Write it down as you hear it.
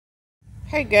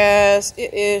Hey guys,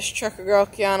 it is Trucker Girl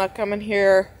Kiana coming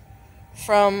here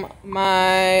from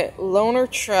my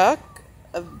loaner truck,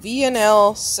 a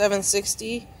VNL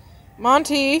 760.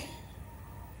 Monty,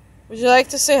 would you like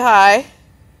to say hi?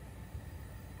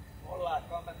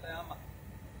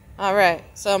 Alright,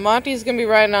 so Monty's going to be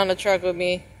riding on the truck with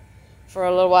me for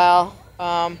a little while.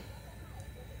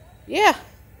 Yeah,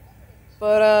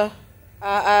 but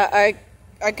I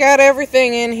got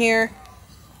everything in here.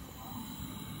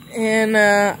 And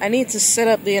I need to set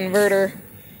up the inverter.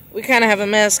 We kind of have a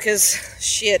mess because,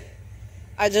 shit,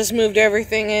 I just moved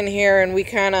everything in here and we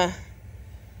kind of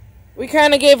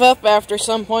gave up after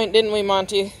some point, didn't we,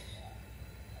 Monty?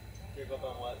 Gave up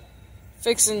on what?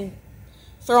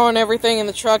 Throwing everything in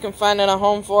the truck and finding a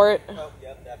home for it. Oh,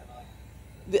 yeah,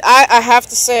 definitely. I have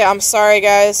to say, I'm sorry,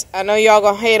 guys. I know y'all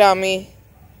gonna hate on me,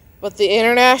 but the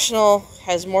International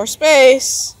has more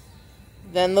space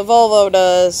than the Volvo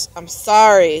does. I'm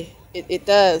sorry. It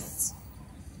does.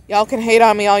 Y'all can hate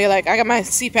on me all you like. I got my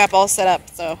CPAP all set up,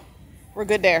 so we're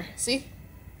good there. See?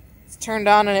 It's turned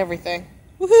on and everything.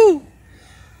 Woohoo!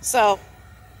 So,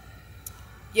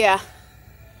 yeah.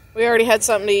 We already had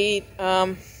something to eat.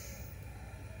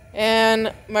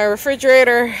 And my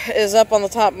refrigerator is up on the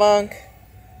top bunk.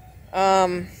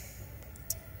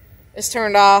 It's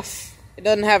turned off. It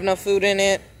doesn't have no food in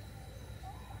it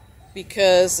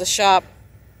because the shop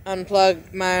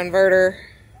unplugged my inverter,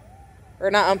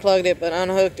 or not unplugged it, but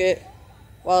unhooked it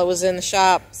while it was in the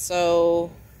shop,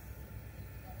 so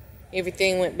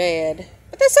everything went bad.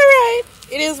 But that's alright.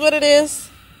 It is what it is.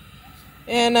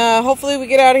 And hopefully we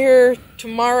get out of here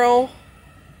tomorrow.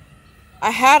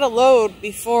 I had a load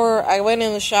before I went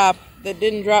in the shop that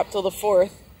didn't drop till the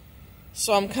 4th,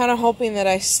 so I'm kind of hoping that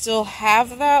I still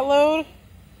have that load,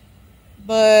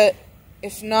 but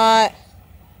if not,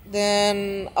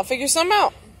 then I'll figure something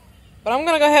out. But I'm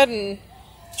gonna go ahead and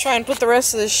try and put the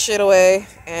rest of this shit away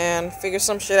and figure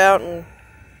some shit out and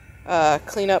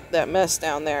clean up that mess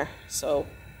down there. So,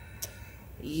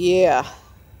 yeah.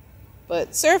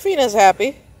 But Seraphina's happy,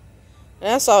 and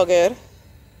that's all good.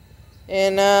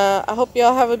 And I hope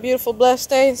y'all have a beautiful, blessed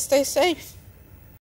day and stay safe.